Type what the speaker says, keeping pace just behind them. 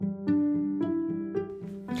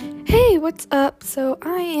what's up? So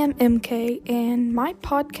I am MK, and my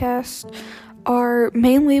podcasts are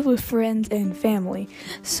mainly with friends and family.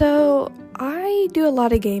 So I do a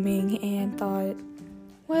lot of gaming and thought,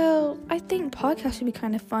 well, I think podcasts would be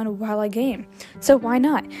kind of fun while I game. So why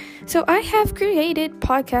not? So I have created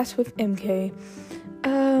podcasts with MK.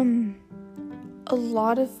 A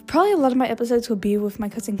lot of my episodes will be with my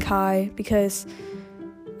cousin Kai because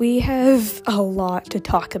we have a lot to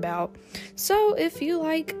talk about. So if you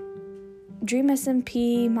like Dream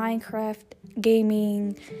SMP, Minecraft,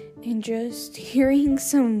 gaming, and just hearing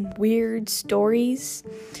some weird stories,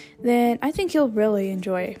 then I think you'll really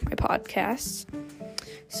enjoy my podcasts.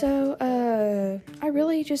 So, I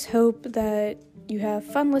really just hope that you have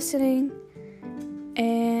fun listening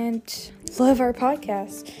and love our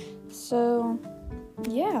podcast. So,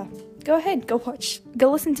 yeah, go ahead, go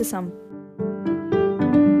listen to some.